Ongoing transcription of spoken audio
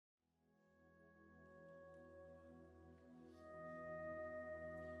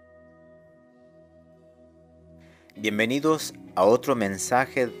Bienvenidos a otro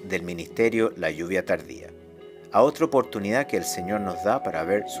mensaje del Ministerio La Lluvia Tardía, a otra oportunidad que el Señor nos da para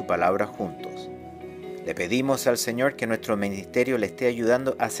ver su palabra juntos. Le pedimos al Señor que nuestro ministerio le esté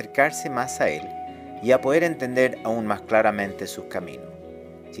ayudando a acercarse más a Él y a poder entender aún más claramente sus caminos.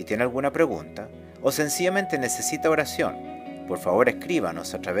 Si tiene alguna pregunta o sencillamente necesita oración, por favor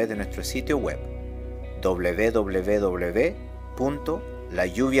escríbanos a través de nuestro sitio web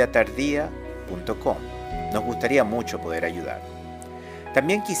www.layuviatardía.com. Nos gustaría mucho poder ayudar.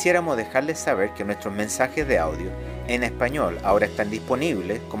 También quisiéramos dejarles saber que nuestros mensajes de audio en español ahora están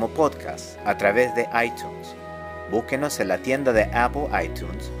disponibles como podcast a través de iTunes. Búsquenos en la tienda de Apple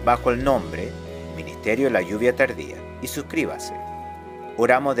iTunes bajo el nombre Ministerio La Lluvia Tardía y suscríbase.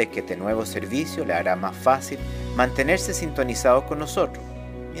 Oramos de que este nuevo servicio le hará más fácil mantenerse sintonizado con nosotros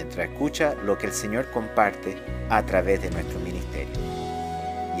mientras escucha lo que el Señor comparte a través de nuestro ministerio.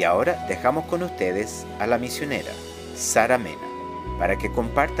 Y ahora dejamos con ustedes a la misionera Sara Mena para que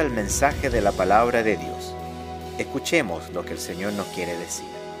comparta el mensaje de la palabra de Dios. Escuchemos lo que el Señor nos quiere decir.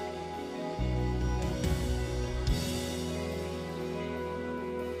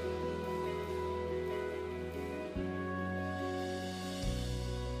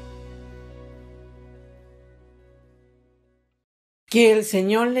 Que el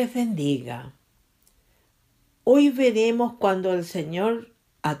Señor les bendiga. Hoy veremos cuando el Señor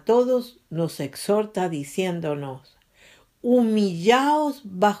a todos nos exhorta diciéndonos: humillaos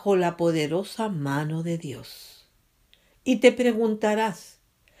bajo la poderosa mano de Dios. Y te preguntarás,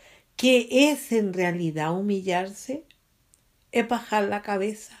 ¿qué es en realidad humillarse? Es bajar la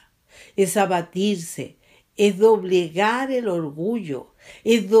cabeza, es abatirse, es doblegar el orgullo,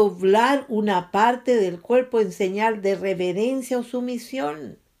 es doblar una parte del cuerpo en señal de reverencia o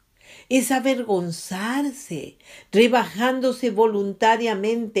sumisión. Es avergonzarse, rebajándose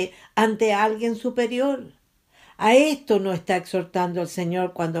voluntariamente ante alguien superior. A esto nos está exhortando el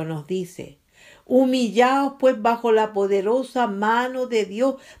Señor cuando nos dice: humillaos pues bajo la poderosa mano de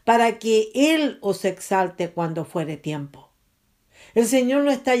Dios para que Él os exalte cuando fuere tiempo. El Señor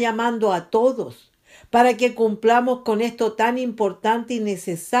nos está llamando a todos para que cumplamos con esto tan importante y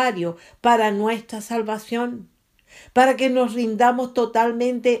necesario para nuestra salvación, para que nos rindamos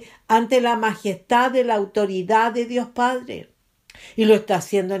totalmente ante la majestad de la autoridad de Dios Padre. Y lo está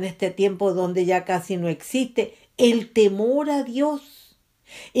haciendo en este tiempo donde ya casi no existe el temor a Dios.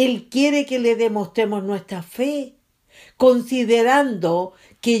 Él quiere que le demostremos nuestra fe, considerando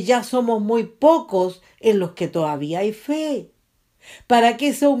que ya somos muy pocos en los que todavía hay fe, para que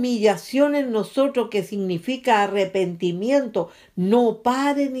esa humillación en nosotros, que significa arrepentimiento, no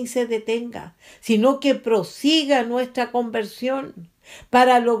pare ni se detenga, sino que prosiga nuestra conversión,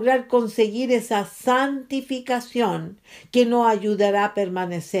 para lograr conseguir esa santificación que nos ayudará a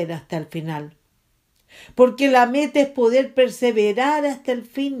permanecer hasta el final. Porque la meta es poder perseverar hasta el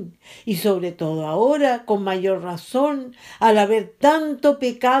fin, y sobre todo ahora, con mayor razón, al haber tanto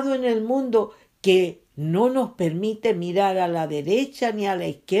pecado en el mundo que no nos permite mirar a la derecha ni a la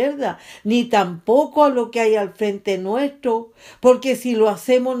izquierda, ni tampoco a lo que hay al frente nuestro, porque si lo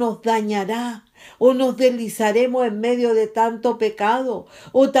hacemos nos dañará, o nos deslizaremos en medio de tanto pecado,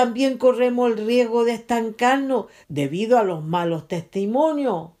 o también corremos el riesgo de estancarnos debido a los malos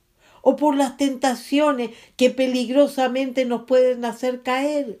testimonios, o por las tentaciones que peligrosamente nos pueden hacer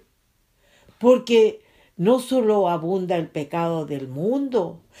caer. Porque no solo abunda el pecado del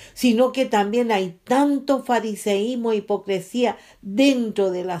mundo, sino que también hay tanto fariseísmo e hipocresía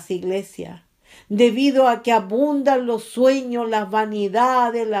dentro de las iglesias, debido a que abundan los sueños, las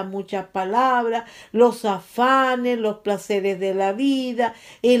vanidades, las muchas palabras, los afanes, los placeres de la vida,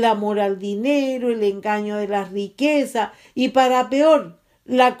 el amor al dinero, el engaño de las riquezas y, para peor,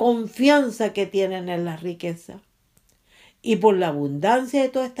 la confianza que tienen en las riquezas. Y por la abundancia de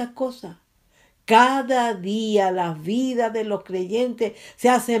todas estas cosas, cada día las vidas de los creyentes se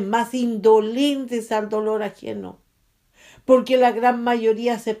hacen más indolentes al dolor ajeno, porque la gran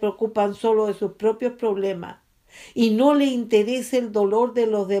mayoría se preocupan solo de sus propios problemas y no le interesa el dolor de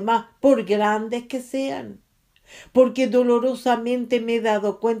los demás, por grandes que sean. Porque dolorosamente me he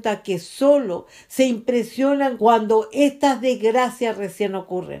dado cuenta que solo se impresionan cuando estas desgracias recién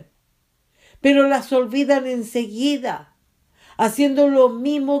ocurren, pero las olvidan enseguida, haciendo lo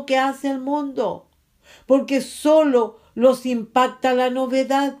mismo que hace el mundo, porque solo los impacta la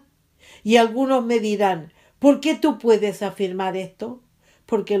novedad. Y algunos me dirán: ¿por qué tú puedes afirmar esto?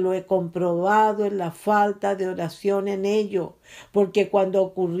 Porque lo he comprobado en la falta de oración en ello, porque cuando ha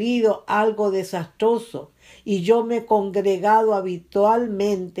ocurrido algo desastroso y yo me he congregado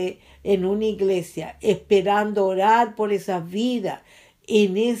habitualmente en una iglesia esperando orar por esas vidas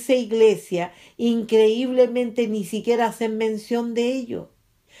en esa iglesia, increíblemente ni siquiera hacen mención de ello.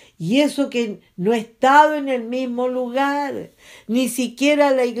 Y eso que no he estado en el mismo lugar. Ni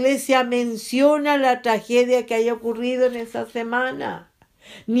siquiera la iglesia menciona la tragedia que haya ocurrido en esa semana.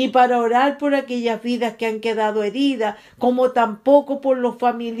 Ni para orar por aquellas vidas que han quedado heridas, como tampoco por los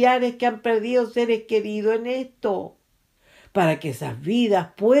familiares que han perdido seres queridos en esto. Para que esas vidas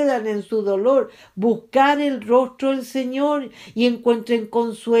puedan en su dolor buscar el rostro del Señor y encuentren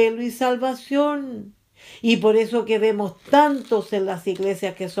consuelo y salvación. Y por eso que vemos tantos en las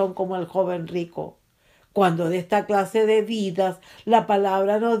iglesias que son como el joven rico. Cuando de esta clase de vidas la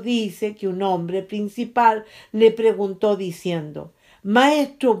palabra nos dice que un hombre principal le preguntó diciendo: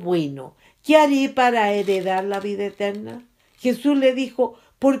 Maestro bueno, ¿qué haré para heredar la vida eterna? Jesús le dijo: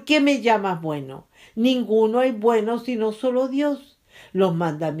 ¿por qué me llamas bueno? Ninguno hay bueno sino solo Dios. Los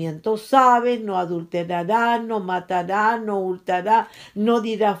mandamientos sabes: no adulterarás, no matarás, no hurtarás, no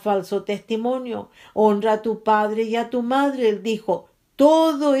dirás falso testimonio, honra a tu padre y a tu madre. Él dijo: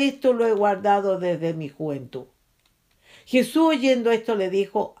 todo esto lo he guardado desde mi juventud. Jesús, oyendo esto, le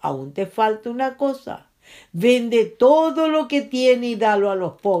dijo: aún te falta una cosa. Vende todo lo que tienes y dalo a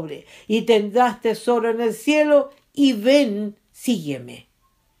los pobres, y tendrás tesoro en el cielo, y ven, sígueme.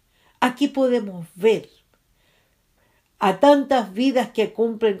 Aquí podemos ver a tantas vidas que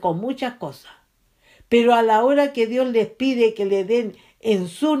cumplen con muchas cosas, pero a la hora que Dios les pide que le den en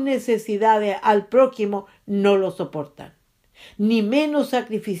sus necesidades al prójimo, no lo soportan, ni menos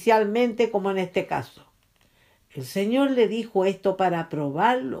sacrificialmente como en este caso. El Señor le dijo esto para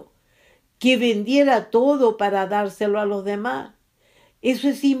probarlo, que vendiera todo para dárselo a los demás. Eso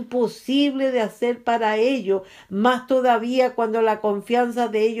es imposible de hacer para ellos, más todavía cuando la confianza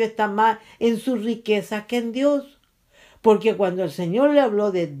de ellos está más en sus riquezas que en Dios. Porque cuando el Señor le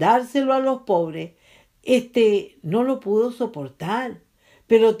habló de dárselo a los pobres, no lo pudo soportar.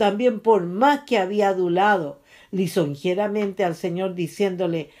 Pero también por más que había adulado lisonjeramente al Señor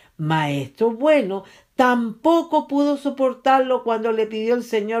diciéndole: Maestro bueno, tampoco pudo soportarlo cuando le pidió el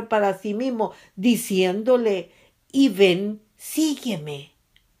Señor para sí mismo, diciéndole: y ven, sígueme.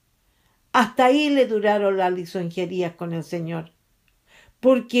 Hasta ahí le duraron las lisonjerías con el Señor.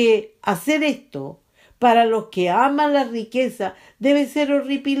 Porque hacer esto para los que aman la riqueza debe ser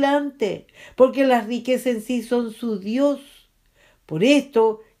horripilante, porque las riquezas en sí son su Dios. Por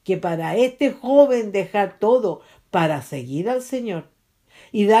esto que para este joven dejar todo para seguir al Señor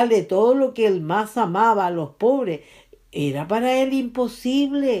y darle todo lo que él más amaba a los pobres, era para él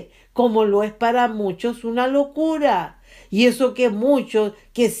imposible, como lo es para muchos una locura. Y eso que muchos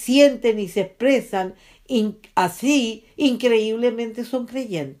que sienten y se expresan así, increíblemente son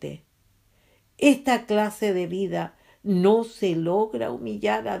creyentes. Esta clase de vida no se logra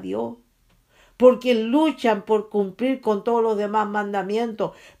humillar a Dios, porque luchan por cumplir con todos los demás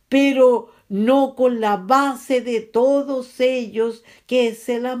mandamientos, pero no con la base de todos ellos, que es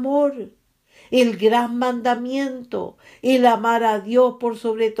el amor. El gran mandamiento, el amar a Dios por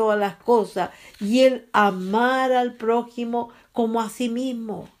sobre todas las cosas y el amar al prójimo como a sí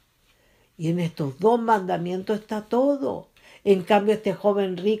mismo. Y en estos dos mandamientos está todo. En cambio, este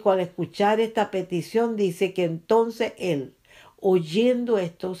joven rico, al escuchar esta petición, dice que entonces él, oyendo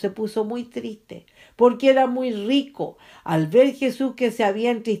esto, se puso muy triste, porque era muy rico. Al ver Jesús que se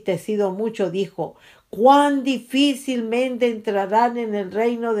había entristecido mucho, dijo: cuán difícilmente entrarán en el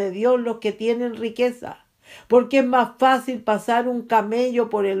reino de Dios los que tienen riqueza. Porque es más fácil pasar un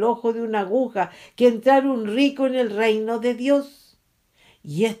camello por el ojo de una aguja que entrar un rico en el reino de Dios.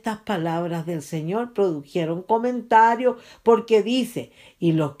 Y estas palabras del Señor produjeron comentarios, porque dice: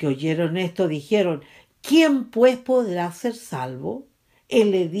 y los que oyeron esto dijeron: ¿quién pues podrá ser salvo? Él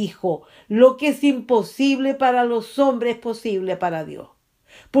le dijo: lo que es imposible para los hombres es posible para Dios.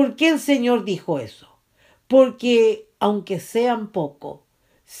 ¿Por qué el Señor dijo eso? Porque aunque sean pocos,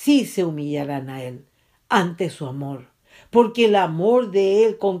 sí se humillarán a Él ante su amor, porque el amor de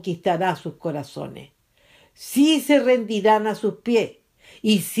Él conquistará sus corazones. Sí se rendirán a sus pies,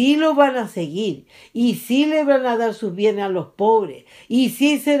 y sí lo van a seguir, y sí le van a dar sus bienes a los pobres, y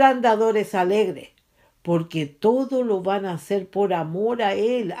sí serán dadores alegres, porque todo lo van a hacer por amor a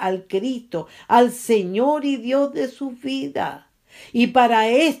Él, al Cristo, al Señor y Dios de su vida. Y para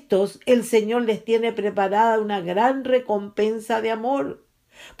estos el Señor les tiene preparada una gran recompensa de amor.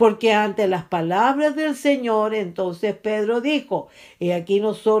 Porque ante las palabras del Señor, entonces Pedro dijo: he aquí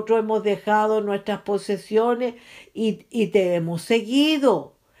nosotros hemos dejado nuestras posesiones y te hemos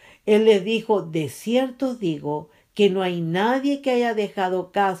seguido. Él les dijo: de cierto os digo que no hay nadie que haya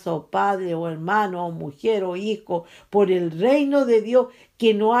dejado casa o padre o hermano o mujer o hijo por el reino de Dios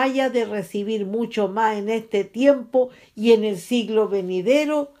que no haya de recibir mucho más en este tiempo y en el siglo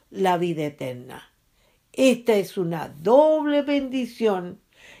venidero la vida eterna. Esta es una doble bendición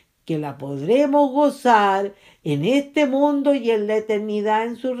que la podremos gozar en este mundo y en la eternidad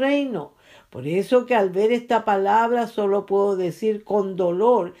en su reino. Por eso que al ver esta palabra solo puedo decir con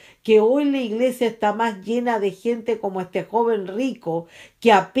dolor que hoy la iglesia está más llena de gente como este joven rico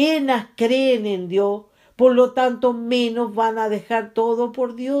que apenas creen en Dios, por lo tanto menos van a dejar todo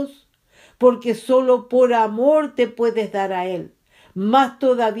por Dios, porque solo por amor te puedes dar a Él. Más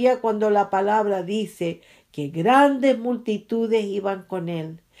todavía cuando la palabra dice que grandes multitudes iban con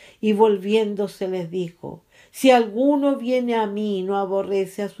Él. Y volviéndose les dijo: si alguno viene a mí y no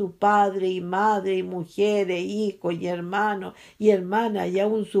aborrece a su padre y madre y mujeres, hijos y hermanos y hermanas y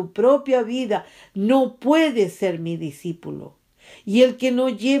aun su propia vida, no puede ser mi discípulo. Y el que no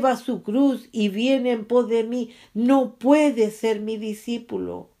lleva su cruz y viene en pos de mí, no puede ser mi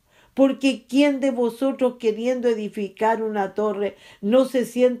discípulo. Porque ¿quién de vosotros, queriendo edificar una torre, no se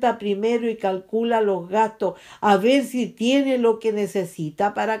sienta primero y calcula los gastos a ver si tiene lo que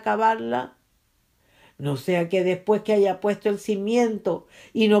necesita para acabarla? No sea que después que haya puesto el cimiento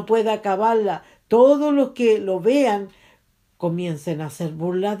y no pueda acabarla, todos los que lo vean comiencen a hacer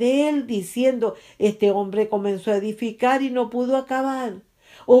burla de él, diciendo: este hombre comenzó a edificar y no pudo acabar.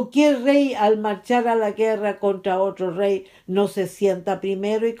 ¿O qué rey al marchar a la guerra contra otro rey no se sienta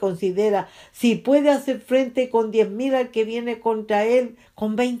primero y considera si puede hacer frente con 10.000 al que viene contra él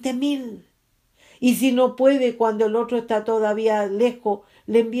con 20.000? Y si no puede, cuando el otro está todavía lejos,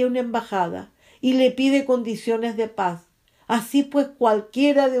 le envía una embajada y le pide condiciones de paz. Así pues,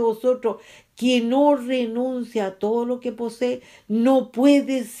 cualquiera de vosotros que no renuncia a todo lo que posee, no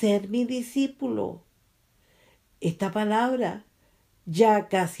puede ser mi discípulo. Esta palabra ya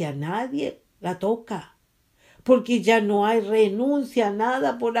casi a nadie la toca, porque ya no hay renuncia a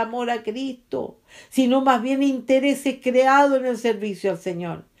nada por amor a Cristo, sino más bien intereses creados en el servicio al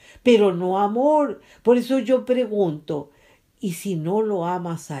Señor, pero no amor. Por eso yo pregunto: ¿y si no lo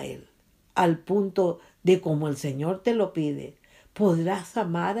amas a Él al punto de como el Señor te lo pide, podrás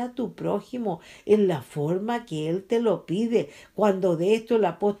amar a tu prójimo en la forma que Él te lo pide? Cuando de esto el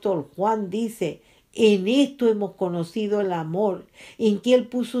apóstol Juan dice: en esto hemos conocido el amor, en que Él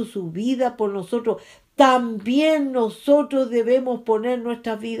puso su vida por nosotros. También nosotros debemos poner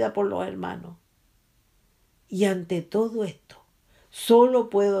nuestra vida por los hermanos. Y ante todo esto, solo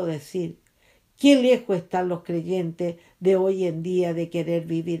puedo decir: qué lejos están los creyentes de hoy en día de querer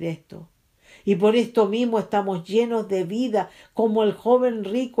vivir esto. Y por esto mismo estamos llenos de vida, como el joven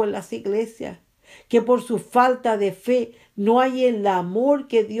rico en las iglesias, que por su falta de fe no hay el amor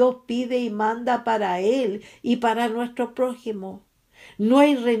que Dios pide y manda para Él y para nuestro prójimo. No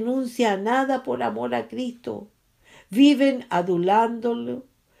hay renuncia a nada por amor a Cristo. Viven adulándolo,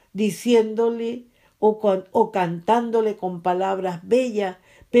 diciéndole o cantándole con palabras bellas,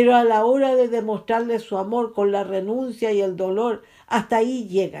 pero a la hora de demostrarle su amor con la renuncia y el dolor, hasta ahí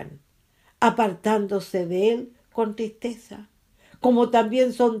llegan, apartándose de Él con tristeza. Como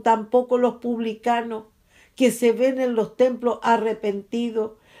también son tan pocos los publicanos que se ven en los templos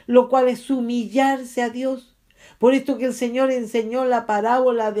arrepentidos, lo cual es humillarse a Dios. Por esto que el Señor enseñó la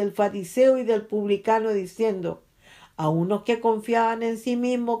parábola del fariseo y del publicano, diciendo: a unos que confiaban en sí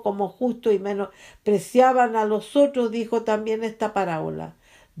mismos como justos y menospreciaban a los otros, dijo también esta parábola: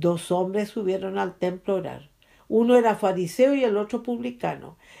 2 hombres subieron al templo a orar. Uno era fariseo y el otro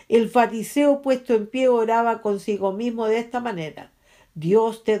publicano. El fariseo, puesto en pie, oraba consigo mismo de esta manera: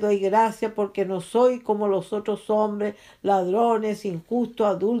 Dios, te doy gracias porque no soy como los otros hombres, ladrones, injustos,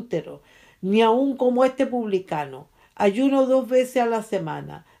 adúlteros, ni aun como este publicano. Ayuno 2 veces a la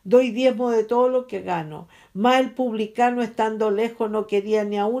semana, doy diezmo de todo lo que gano. Mas el publicano, estando lejos, no quería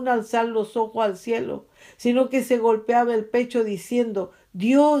ni aun alzar los ojos al cielo, sino que se golpeaba el pecho diciendo: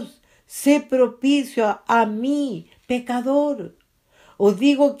 Dios, sé propicio a mí, pecador. Os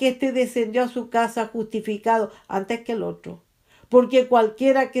digo que éste descendió a su casa justificado antes que el otro. Porque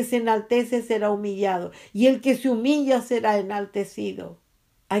cualquiera que se enaltece será humillado, y el que se humilla será enaltecido.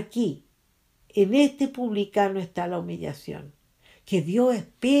 Aquí, en este publicano, está la humillación que Dios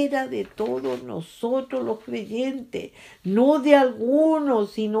espera de todos nosotros los creyentes, no de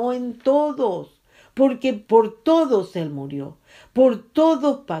algunos, sino en todos. Porque por todos Él murió, por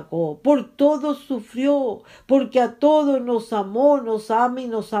todos pagó, por todos sufrió, porque a todos nos amó, nos ama y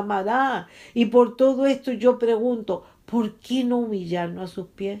nos amará. Y por todo esto yo pregunto: ¿por qué no humillarnos a sus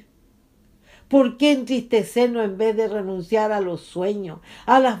pies? ¿Por qué entristecernos en vez de renunciar a los sueños,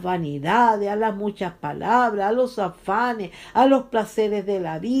 a las vanidades, a las muchas palabras, a los afanes, a los placeres de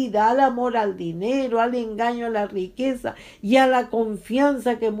la vida, al amor al dinero, al engaño a la riqueza y a la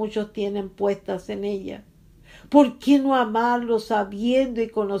confianza que muchos tienen puestas en ella? ¿Por qué no amarlo sabiendo y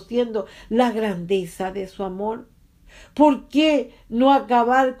conociendo la grandeza de su amor? ¿Por qué no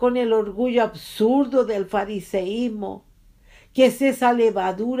acabar con el orgullo absurdo del fariseísmo, que es esa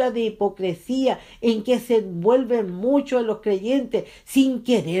levadura de hipocresía en que se envuelven muchos de los creyentes sin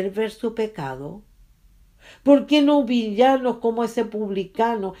querer ver su pecado? ¿Por qué no humillarnos como ese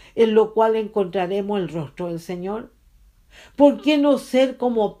publicano en lo cual encontraremos el rostro del Señor? ¿Por qué no ser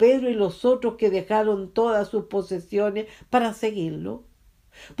como Pedro y los otros que dejaron todas sus posesiones para seguirlo?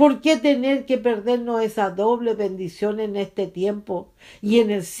 ¿Por qué tener que perdernos esa doble bendición en este tiempo y en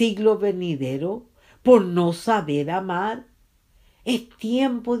el siglo venidero por no saber amar? Es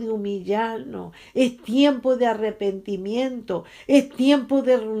tiempo de humillarnos, es tiempo de arrepentimiento, es tiempo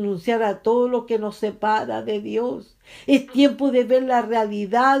de renunciar a todo lo que nos separa de Dios, es tiempo de ver la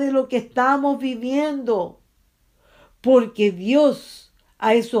realidad de lo que estamos viviendo, porque Dios,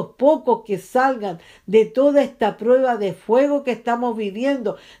 a esos pocos que salgan de toda esta prueba de fuego que estamos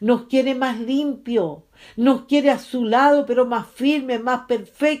viviendo, nos quiere más limpio, nos quiere a su lado, pero más firme, más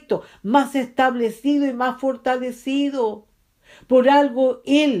perfecto, más establecido y más fortalecido. Por algo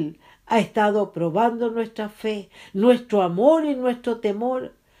Él ha estado probando nuestra fe, nuestro amor y nuestro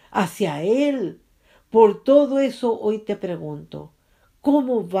temor hacia Él. Por todo eso hoy te pregunto,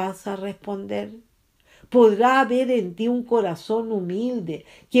 ¿cómo vas a responder? ¿Podrá haber en ti un corazón humilde,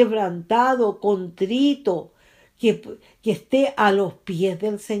 quebrantado, contrito, que esté a los pies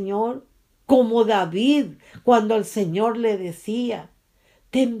del Señor? Como David, cuando el Señor le decía,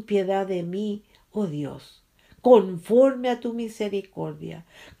 ten piedad de mí, oh Dios, conforme a tu misericordia,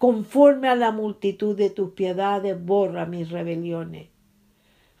 conforme a la multitud de tus piedades, borra mis rebeliones.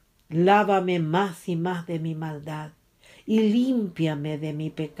 Lávame más y más de mi maldad y límpiame de mi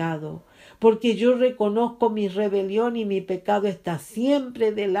pecado, porque yo reconozco mi rebelión y mi pecado está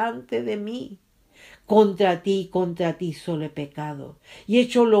siempre delante de mí. Contra ti solo he pecado, y he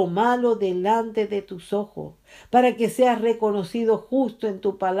hecho lo malo delante de tus ojos, para que seas reconocido justo en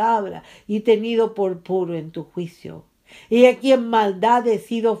tu palabra y tenido por puro en tu juicio. He aquí en maldad he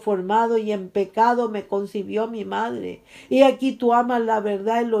sido formado y en pecado me concibió mi madre. He aquí tú amas la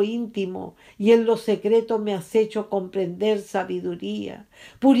verdad en lo íntimo y en lo secreto me has hecho comprender sabiduría.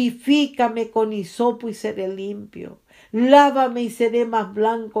 Purifícame con hisopo y seré limpio. Lávame y seré más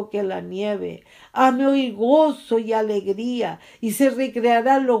blanco que la nieve. Hazme oír gozo y alegría, y se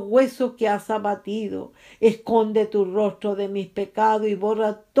recrearán los huesos que has abatido. Esconde tu rostro de mis pecados y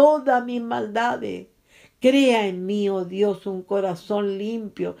borra todas mis maldades. Crea en mí, oh Dios, un corazón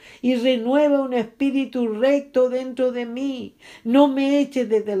limpio y renueva un espíritu recto dentro de mí. No me eches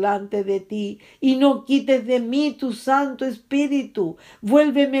de delante de ti y no quites de mí tu Santo Espíritu.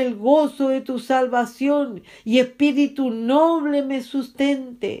 Vuélveme el gozo de tu salvación y espíritu noble me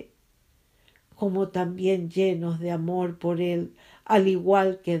sustente. Como también llenos de amor por Él, al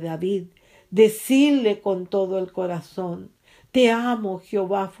igual que David, decirle con todo el corazón, te amo,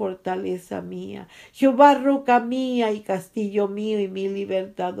 Jehová, fortaleza mía, Jehová, roca mía y castillo mío y mi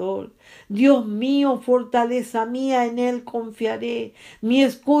libertador. Dios mío, fortaleza mía, en Él confiaré, mi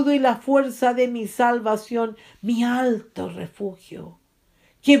escudo y la fuerza de mi salvación, mi alto refugio.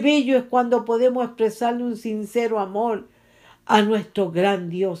 Qué bello es cuando podemos expresarle un sincero amor a nuestro gran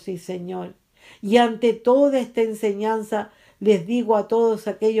Dios y Señor. Y ante toda esta enseñanza les digo a todos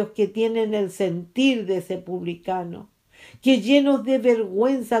aquellos que tienen el sentir de ese publicano, que llenos de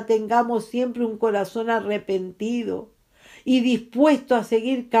vergüenza tengamos siempre un corazón arrepentido y dispuesto a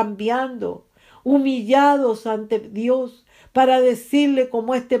seguir cambiando, humillados ante Dios para decirle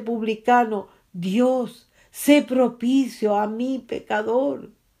como este publicano, Dios, sé propicio a mi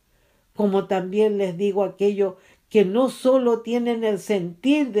pecador. Como también les digo a aquellos que no solo tienen el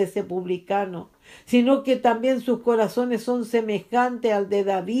sentir de ese publicano, sino que también sus corazones son semejantes al de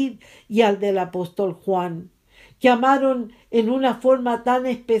David y al del apóstol Juan, que amaron en una forma tan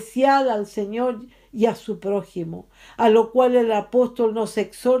especial al Señor y a su prójimo, a lo cual el apóstol nos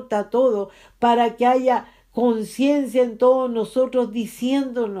exhorta a todos para que haya conciencia en todos nosotros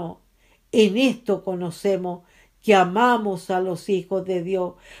diciéndonos, en esto conocemos que amamos a los hijos de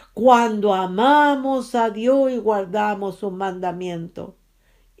Dios, cuando amamos a Dios y guardamos sus mandamientos.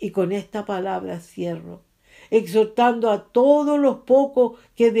 Y con esta palabra cierro, exhortando a todos los pocos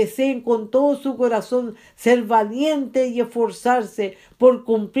que deseen con todo su corazón ser valientes y esforzarse por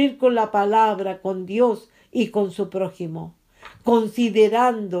cumplir con la palabra, con Dios y con su prójimo.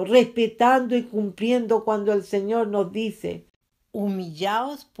 considerando, respetando y cumpliendo cuando el Señor nos dice: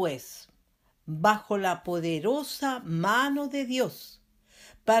 humillaos pues bajo la poderosa mano de Dios,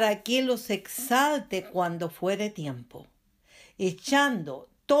 para que los exalte cuando fuere tiempo, echando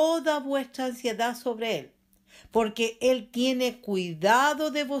toda vuestra ansiedad sobre Él, porque Él tiene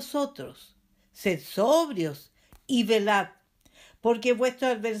cuidado de vosotros. Sed sobrios y velad, porque vuestro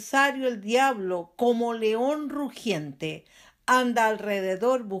adversario el diablo, como león rugiente, anda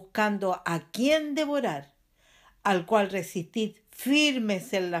alrededor buscando a quien devorar, al cual resistid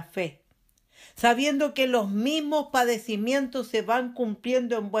firmes en la fe, sabiendo que los mismos padecimientos se van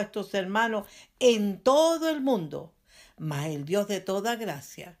cumpliendo en vuestros hermanos en todo el mundo. Mas el Dios de toda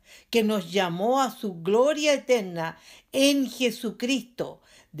gracia, que nos llamó a su gloria eterna en Jesucristo,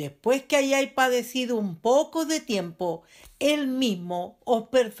 después que hayáis padecido un poco de tiempo, Él mismo os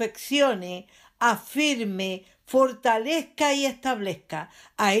perfeccione, afirme, fortalezca y establezca.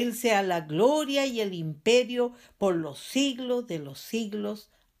 A Él sea la gloria y el imperio por los siglos de los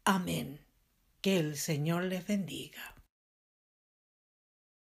siglos. Amén. Que el Señor les bendiga.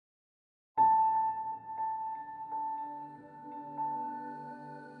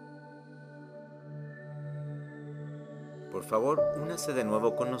 Por favor, únase de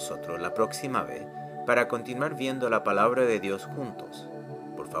nuevo con nosotros la próxima vez para continuar viendo la palabra de Dios juntos.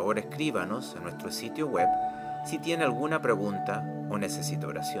 Por favor, escríbanos a nuestro sitio web si tiene alguna pregunta o necesita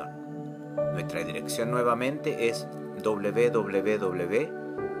oración. Nuestra dirección nuevamente es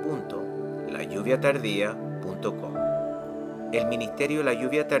www.layuviatardía.com. El Ministerio La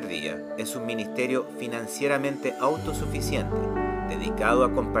Lluvia Tardía es un ministerio financieramente autosuficiente, dedicado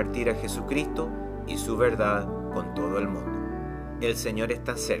a compartir a Jesucristo y su verdad con todo el mundo. El Señor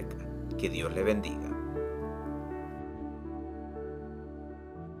está cerca. Que Dios le bendiga.